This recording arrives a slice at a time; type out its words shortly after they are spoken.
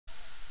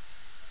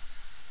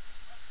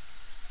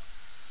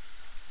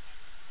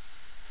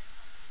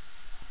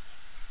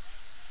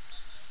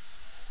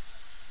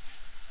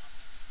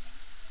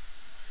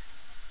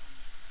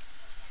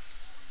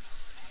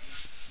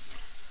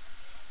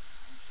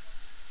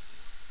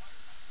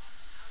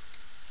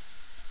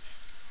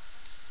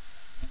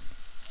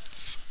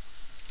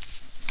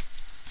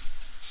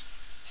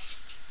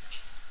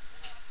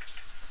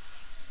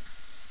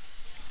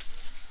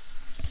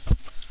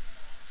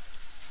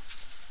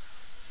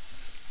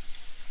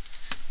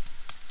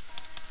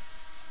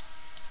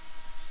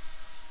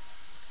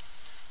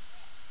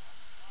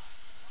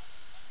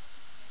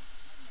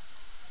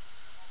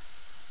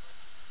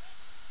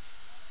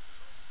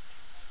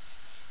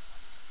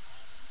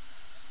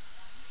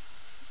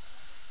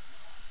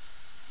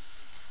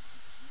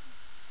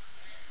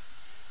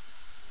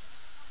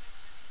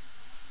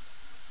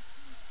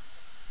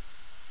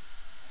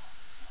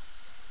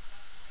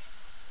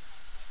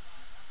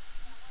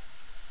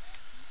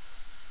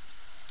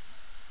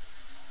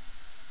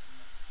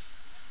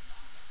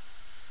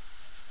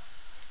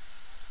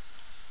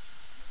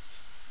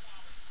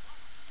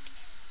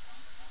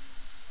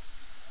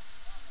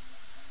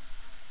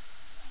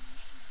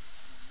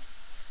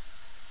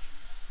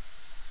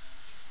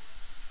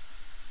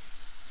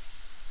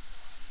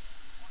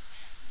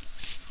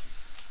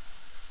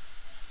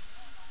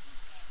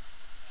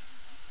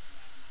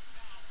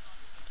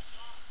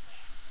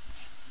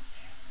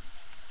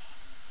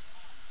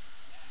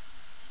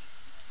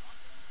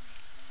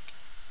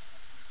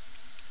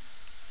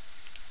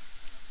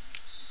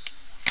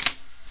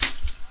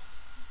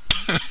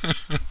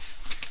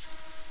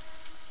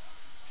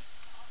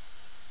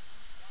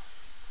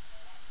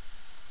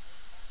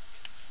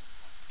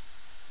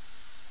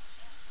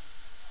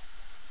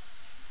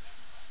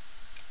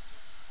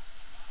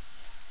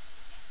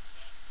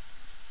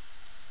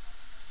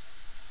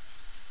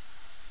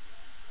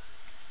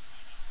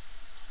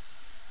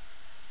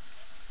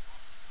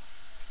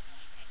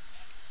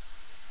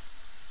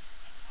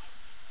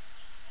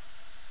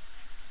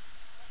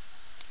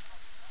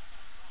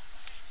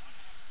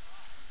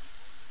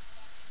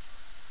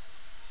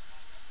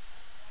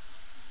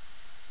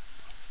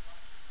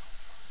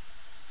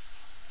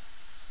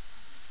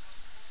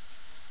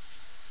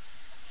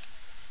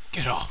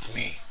Get off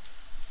me.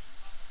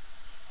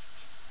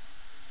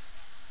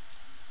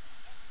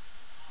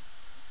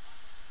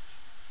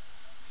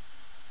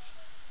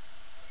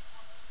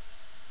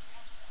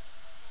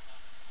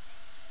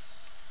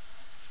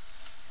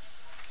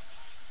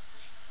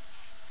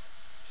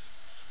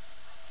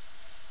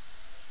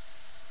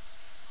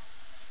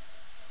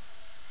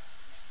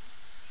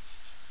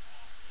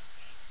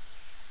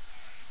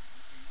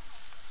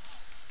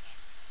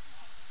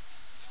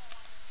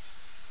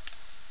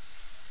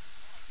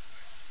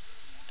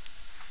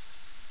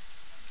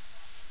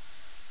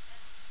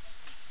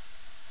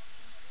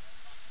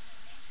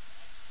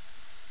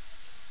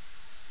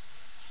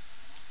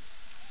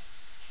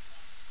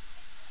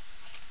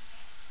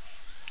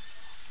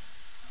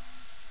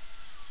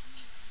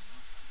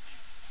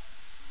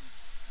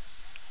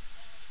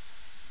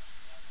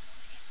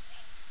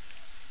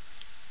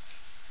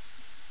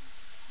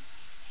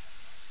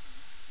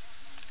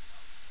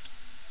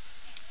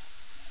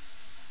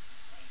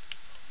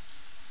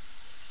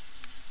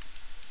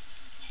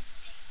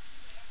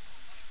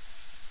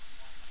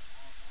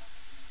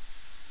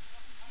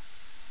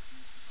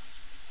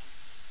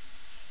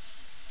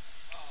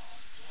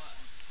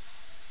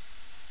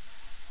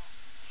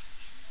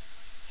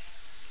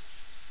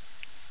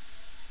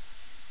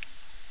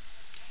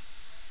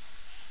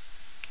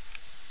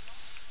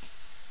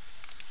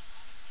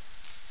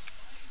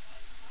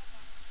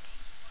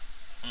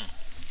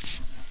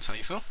 That's how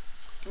you feel?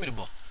 Give me the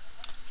ball.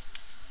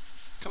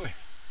 Come here.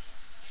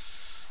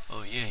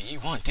 Oh yeah, you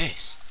want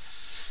this.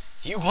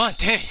 You want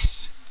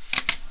this.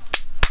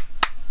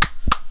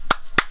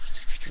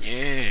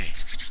 Yeah.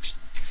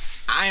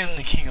 I am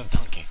the king of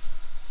dunking.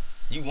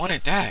 You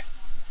wanted that.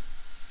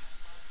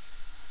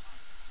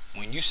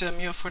 When you set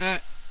me up for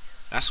that,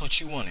 that's what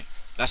you wanted.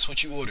 That's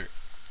what you ordered.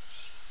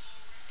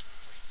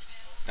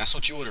 That's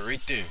what you ordered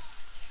right there.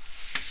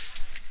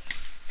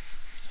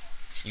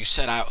 You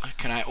said,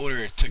 can I order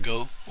it to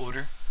go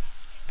order?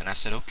 And I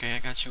said, okay, I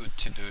got you a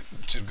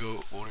to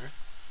go order.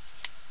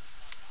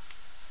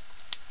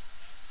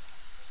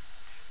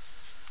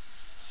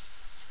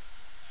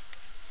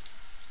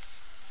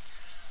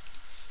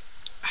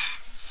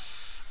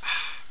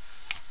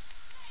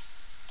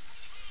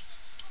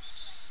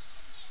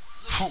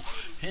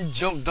 He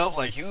jumped up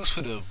like he was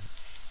for the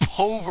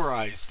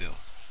pulverize them.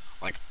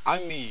 Like, I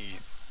mean,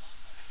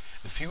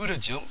 if he would have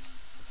jumped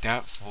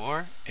that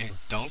far and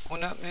dunked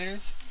one up,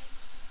 man's,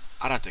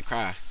 I'd have to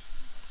cry.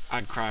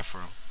 I'd cry for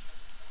him.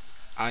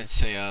 I'd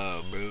say,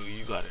 bro,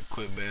 you gotta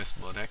quit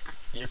basketball.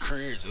 Your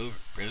career's over,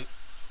 bro.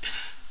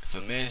 If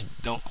a man's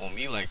dunk on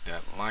me like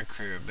that, my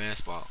career of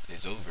basketball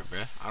is over,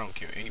 bro. I don't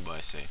care what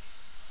anybody say.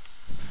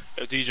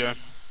 Yo, DJ.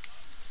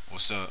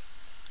 What's up?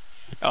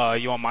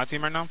 You on my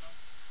team right now?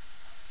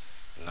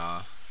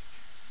 Nah.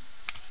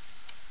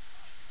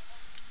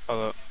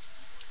 Hold up.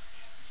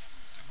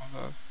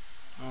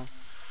 Oh.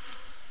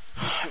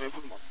 Let me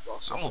put my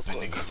boss I'm up whooping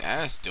real quick. niggas'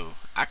 ass though.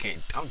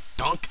 I'm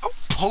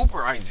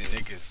pulverizing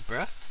niggas,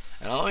 bruh.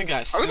 And I only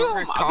got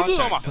silver I can do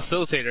that on my contact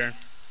though. facilitator.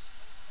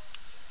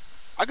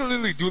 I can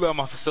literally do that on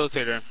my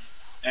facilitator.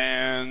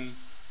 And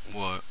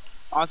What?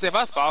 honestly, if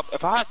I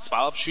had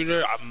spot up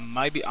shooter, I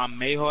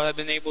may have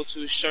been able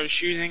to start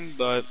shooting,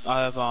 but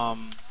I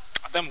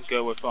think I'm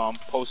good with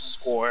post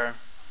score.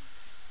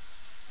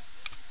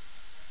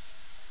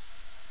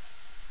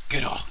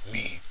 Get off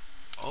me.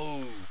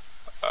 Oh.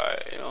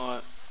 You know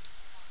what?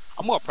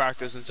 I'm gonna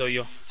practice until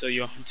you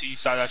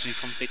decide to actually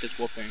come take this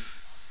whooping.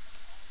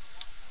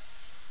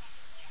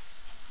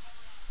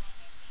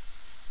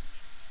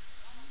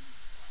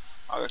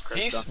 I got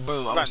He's Krista.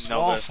 bro, I I'm got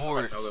small Nova. I got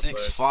forward, Nova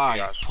six for you five,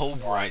 guys.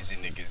 pulverizing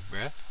niggas,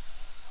 bruh.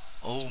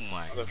 Oh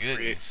my I got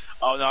free. goodness.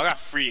 Oh no, I got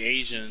free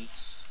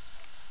agents.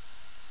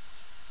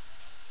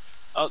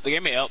 Oh, they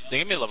gave me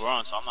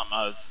LeBron, so I'm not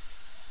mad.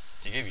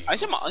 They gave you I need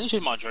to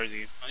change my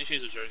jersey. I need to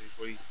change the jersey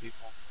for these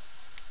people.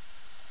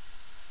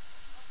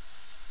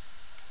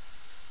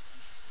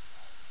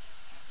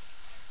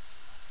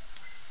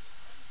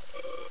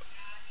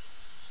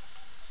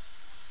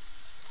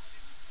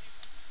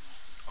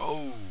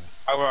 Oh.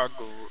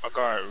 I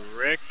got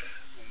Rick.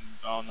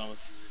 I don't know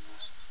what's his name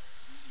is.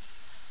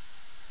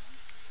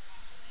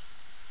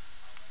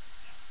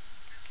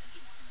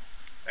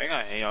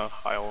 I got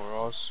high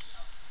overalls.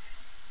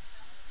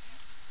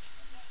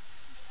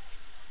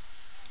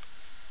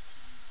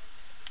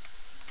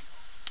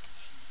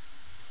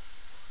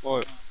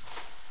 What?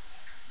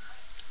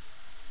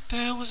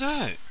 The was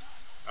that?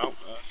 Oh,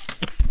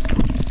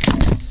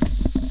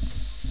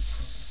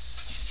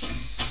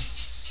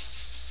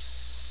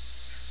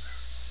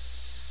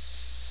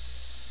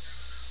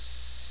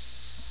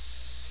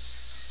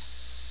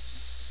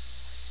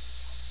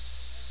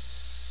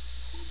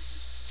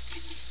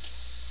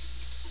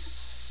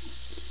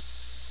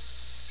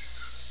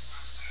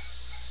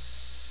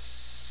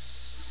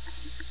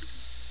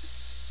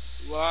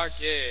 who I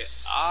get?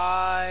 Oh,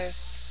 I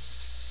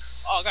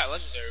got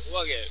legendary. Who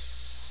I get?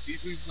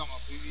 Please be something.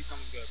 Please be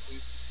something good.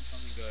 Please be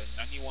something good.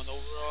 91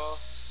 overall.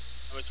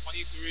 Number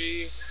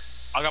 23.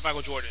 I got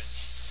Michael Jordan.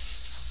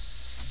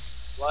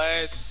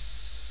 I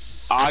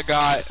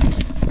got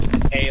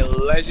a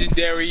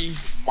legendary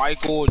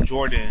Michael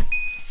Jordan.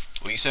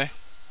 What you say?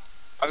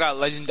 I got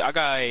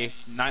I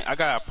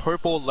got a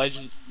purple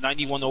legend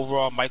 91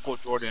 overall Michael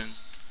Jordan.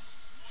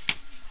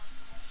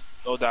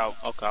 No doubt.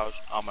 Okay,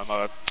 oh my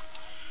god.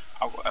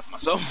 I'll go F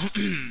myself.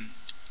 You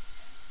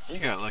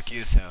got lucky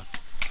as hell.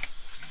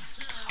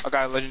 I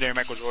got a legendary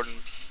Michael Jordan.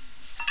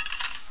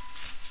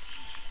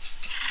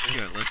 You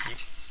got lucky.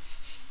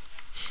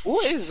 Who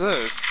is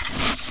this?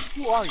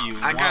 Who are you?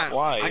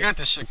 Why? I got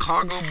the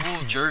Chicago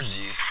Bull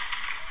jerseys.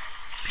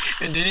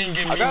 And they didn't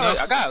give me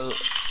I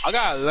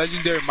got a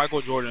legendary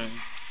Michael Jordan.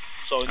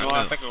 So you know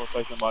I think I'll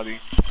replace somebody.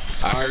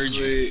 I heard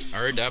you. I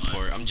heard that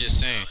part. I'm just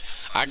saying.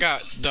 I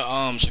got the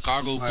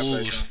Chicago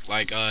Bulls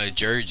like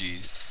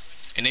jerseys.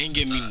 And they didn't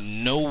give me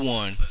no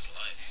one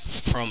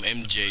from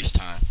MJ's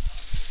time.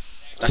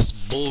 That's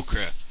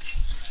bullcrap.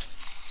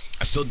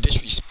 I feel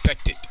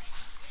disrespected.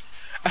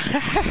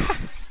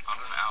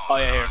 Oh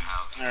yeah, here.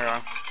 There we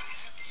are.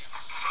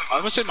 I'm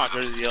gonna change my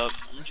jersey up.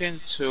 I'm gonna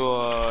change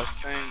to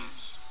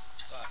things.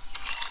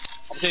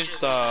 I'm gonna change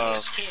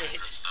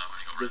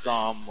this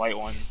white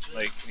one,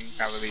 like Green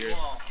Cavaliers.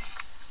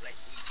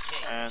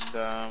 And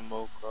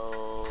we'll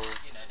go.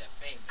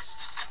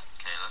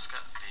 Okay, let's get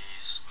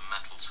these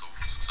metal tools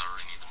because I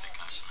really need the big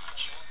guys in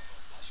actually.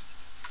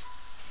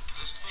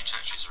 This new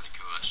texture is really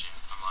cool actually.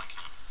 I like it.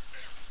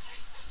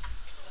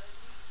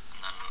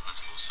 And then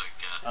let's also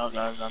get Oh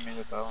no, I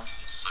mean the one.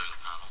 solar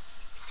panel.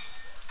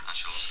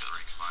 Actually, let's get the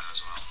recliner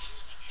as well.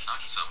 Now I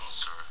can sell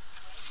most turret.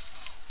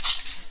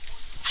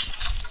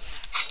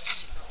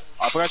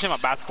 Oh, I forgot to change my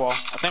basketball.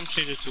 I think I'm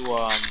changing to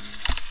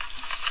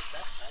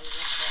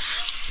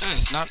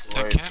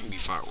That can't be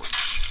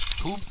fireworks.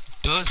 Who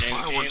does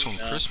fireworks on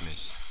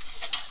Christmas?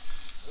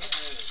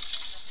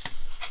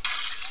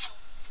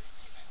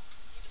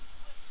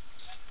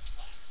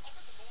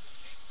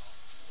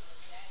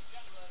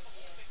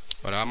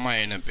 But I might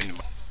end up in.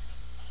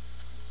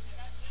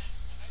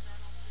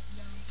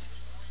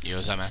 Yo,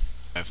 what's up, man?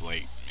 I have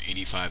like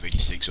 85,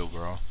 86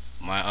 overall.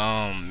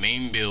 My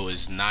main bill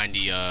is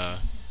 90. Dang.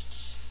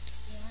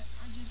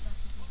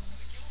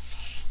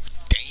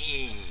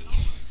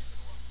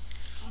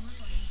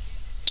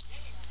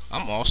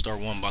 I'm All-Star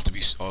 1, about to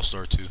be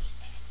All-Star 2.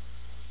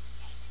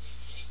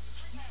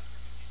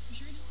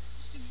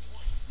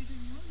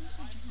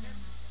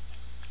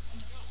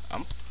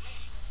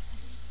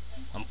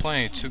 I'm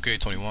playing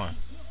 2K21.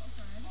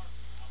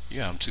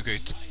 Yeah, I'm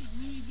 2K.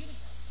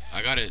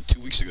 I got it 2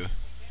 weeks ago.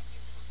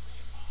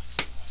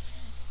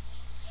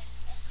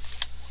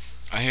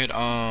 I had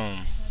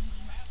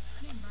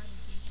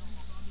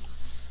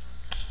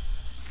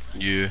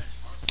yeah.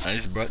 I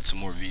just brought some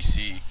more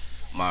VC.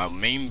 My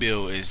main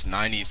bill is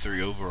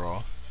 93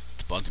 overall.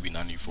 It's about to be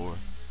 94.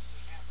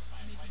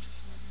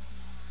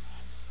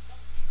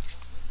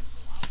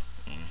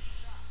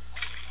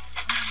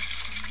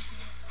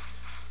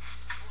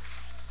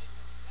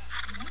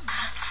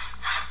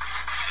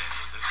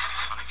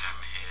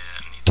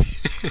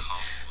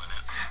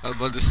 I was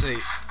about to say,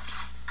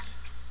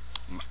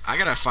 I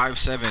got a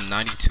 5'7",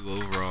 92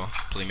 overall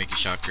playmaking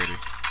shot creator.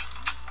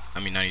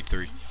 I mean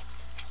 93.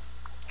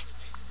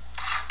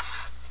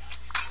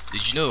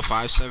 Did you know a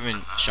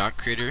 5'7" shot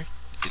creator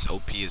is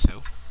OP as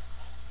hell?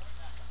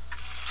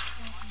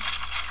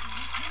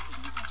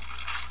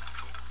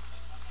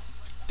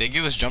 They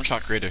give us jump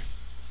shot creator.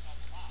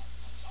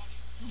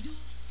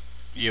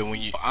 Yeah,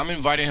 I'm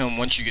inviting him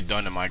once you get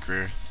done in my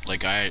career.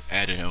 Like I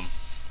added him,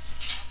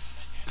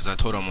 cause I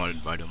told him I would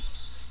invite him.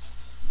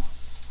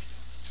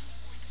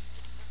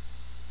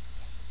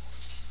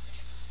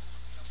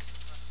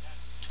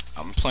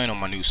 I'm playing on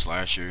my new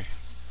slasher,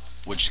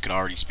 which could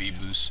already speed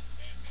boost.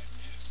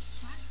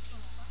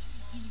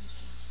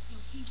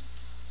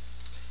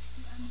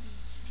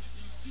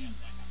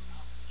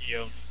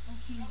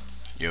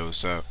 Yo,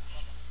 what's up?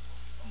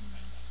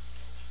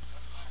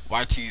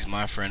 YT's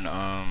my friend.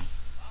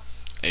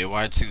 Hey,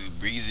 Y2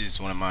 Breeze is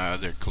one of my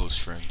other close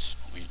friends.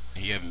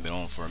 He haven't been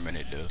on for a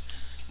minute though,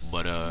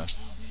 but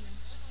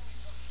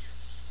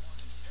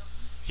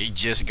he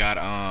just got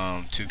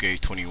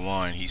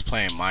 2K21. He's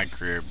playing my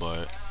career,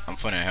 but I'm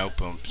finna help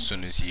him as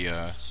soon as he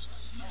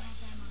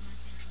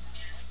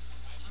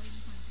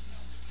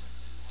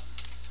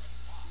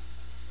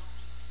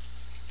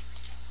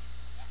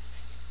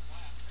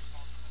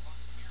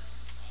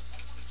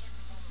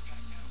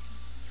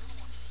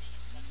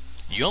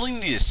You only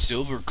need a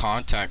silver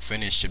contact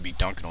finish to be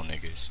dunking on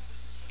niggas.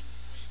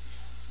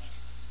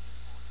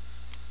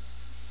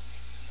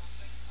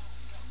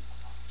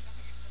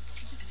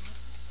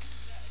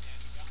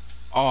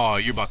 Oh,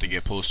 you're about to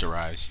get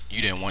posterized.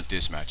 You didn't want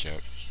this matchup.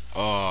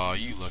 Oh,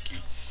 you lucky.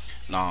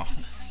 Nah.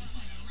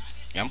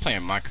 Yeah, I'm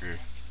playing my career.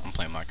 I'm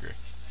playing my career.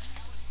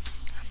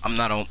 I'm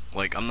not on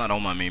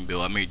my main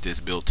build. I made this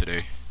build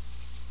today.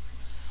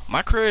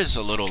 My career is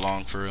a little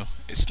long for real.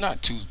 It's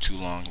not too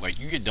long. Like,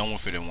 you get done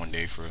with it in one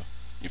day for real,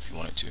 if you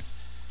wanted to.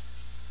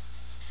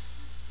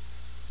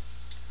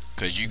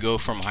 Cause you go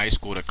from high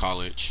school to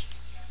college.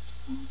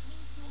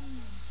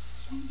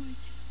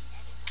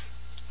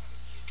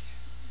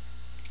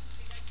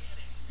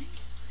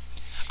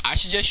 I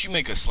suggest you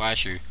make a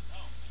slasher,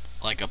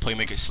 like a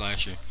playmaker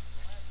slasher,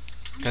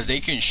 cause they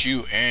can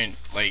shoot and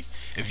like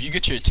if you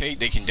get your take,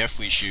 they can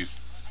definitely shoot.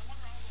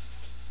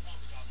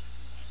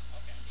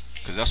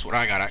 Cause that's what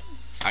I got.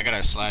 I got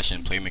a slash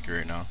and playmaker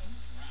right now.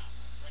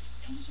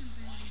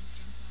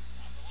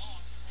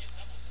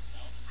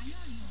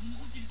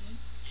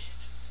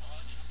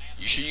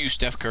 You should use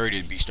Steph Curry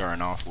to be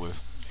starting off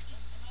with.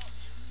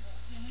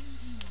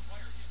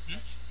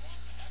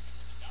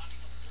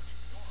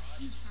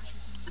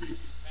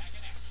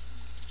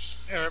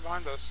 Yeah, right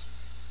behind us.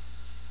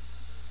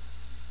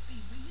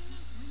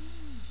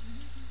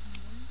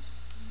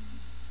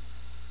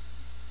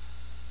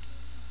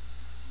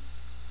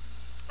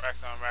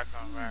 Racks on, racks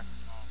on, racks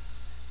on.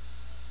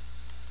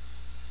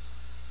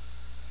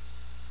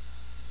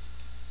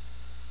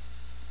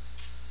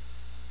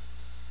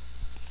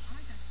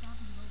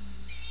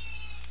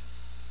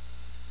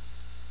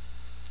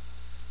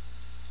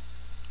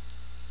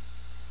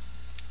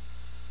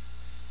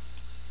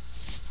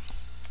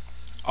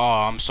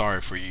 Oh, I'm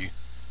sorry for you.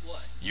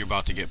 What? You're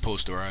about to get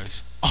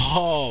posterized.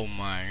 Oh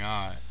my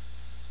god.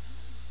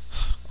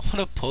 I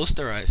wanna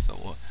posterize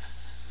someone.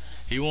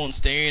 He won't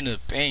stay in the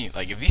paint.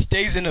 Like, if he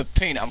stays in the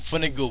paint, I'm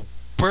finna go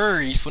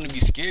burr. He's finna be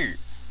scared.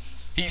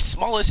 He's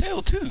small as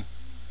hell, too.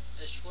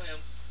 A Schwem.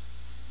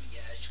 Yeah,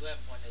 Schwem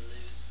want to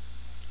lose.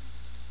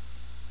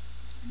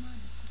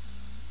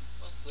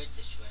 Fuck with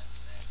the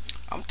Schwems,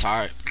 I'm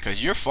tired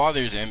because your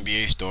father's an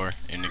NBA star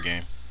in the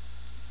game.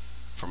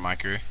 For my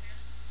career.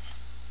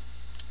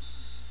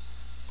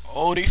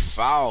 Oh, they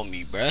fouled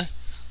me, bruh.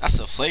 That's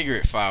a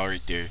flagrant foul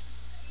right there.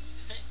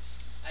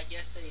 I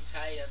guess they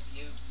tied up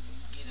you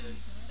know,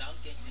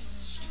 dunking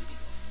and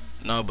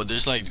shooting. No, but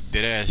there's like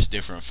dead-ass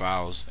different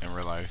fouls in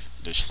real life.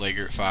 There's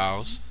flagrant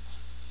fouls.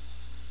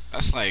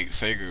 That's like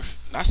flagrant.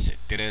 That's a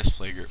dead-ass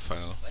flagrant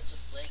foul. What's a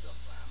flagrant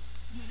foul?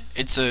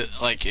 It's a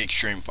like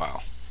extreme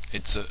foul.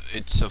 It's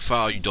a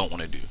foul you don't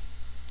want to do. Good.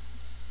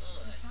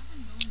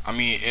 I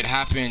mean, it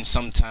happens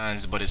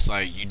sometimes, but it's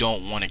like you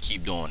don't want to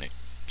keep doing it.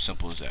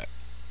 Simple as that.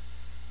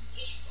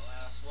 Or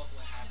else what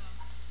would happen?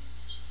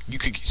 You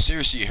could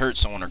seriously hurt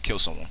someone or kill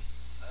someone.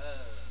 Oh.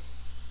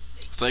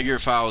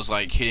 Flagrant foul is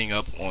like hitting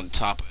up on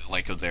top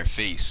like of their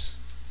face.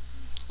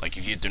 Like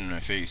if you hit them in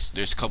their face.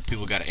 There's a couple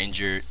people got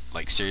injured,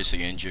 like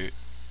seriously injured.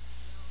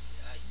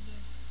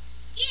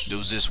 Yikes. There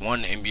was this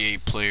one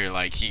NBA player,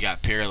 like he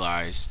got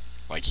paralyzed.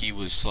 Like he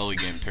was slowly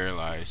getting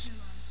paralyzed.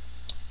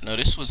 No,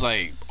 this was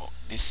like,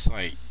 it's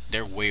like,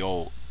 they're way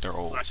old. They're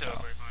old Watch out,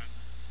 now. break line.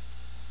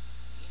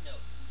 You know.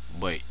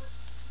 But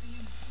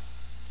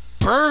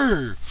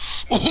Bird!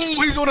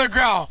 Oh, he's on the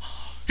ground.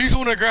 He's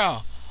on the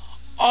ground.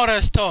 Oh,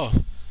 that's tough.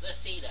 Let's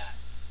see that.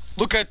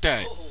 Look at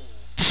that. Oh.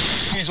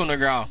 He's on the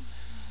ground.